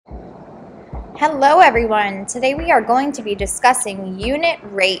Hello everyone! Today we are going to be discussing unit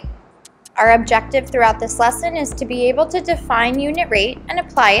rate. Our objective throughout this lesson is to be able to define unit rate and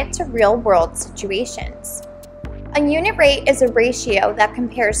apply it to real-world situations. A unit rate is a ratio that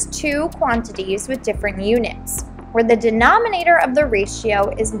compares two quantities with different units, where the denominator of the ratio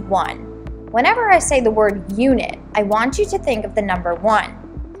is 1. Whenever I say the word unit, I want you to think of the number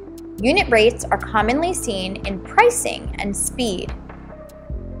 1. Unit rates are commonly seen in pricing and speed.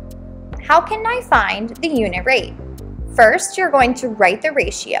 How can I find the unit rate? First, you're going to write the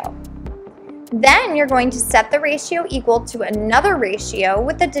ratio. Then you're going to set the ratio equal to another ratio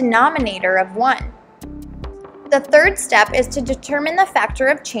with a denominator of 1. The third step is to determine the factor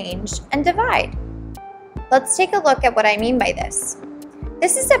of change and divide. Let's take a look at what I mean by this.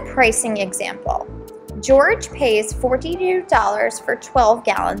 This is a pricing example. George pays $42 for 12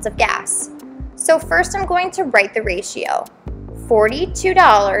 gallons of gas. So first I'm going to write the ratio.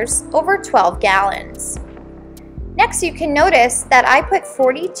 $42 over 12 gallons. Next, you can notice that I put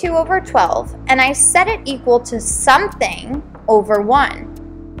 42 over 12 and I set it equal to something over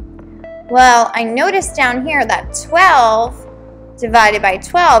 1. Well, I noticed down here that 12 divided by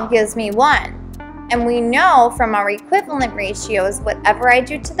 12 gives me 1. And we know from our equivalent ratios, whatever I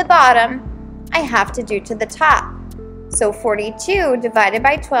do to the bottom, I have to do to the top. So 42 divided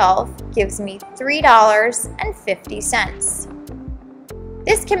by 12 gives me $3.50.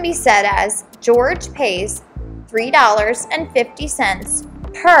 This can be said as George pays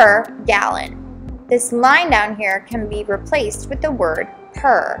 $3.50 per gallon. This line down here can be replaced with the word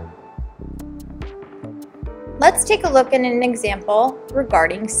per. Let's take a look at an example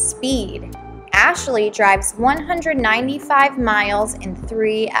regarding speed. Ashley drives 195 miles in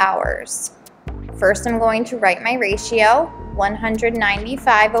 3 hours. First, I'm going to write my ratio,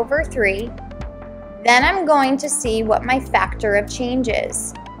 195 over 3. Then I'm going to see what my factor of change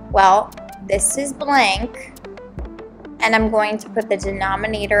is. Well, this is blank, and I'm going to put the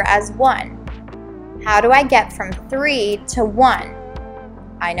denominator as 1. How do I get from 3 to 1?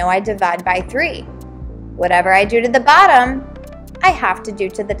 I know I divide by 3. Whatever I do to the bottom, I have to do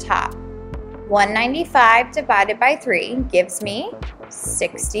to the top. 195 divided by 3 gives me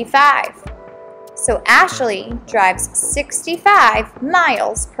 65. So Ashley drives 65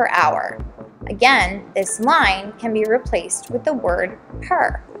 miles per hour. Again, this line can be replaced with the word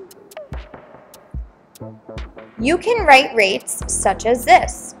per. You can write rates such as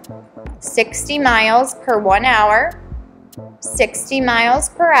this: 60 miles per 1 hour, 60 miles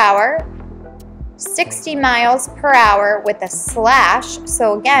per hour, 60 miles per hour with a slash,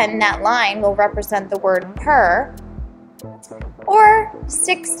 so again, that line will represent the word per, or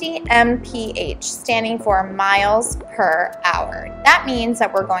 60 mph, standing for miles per hour. That means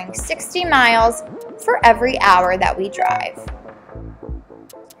that we're going 60 miles for every hour that we drive.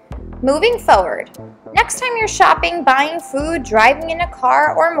 Moving forward, next time you're shopping, buying food, driving in a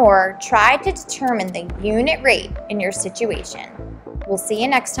car, or more, try to determine the unit rate in your situation. We'll see you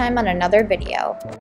next time on another video.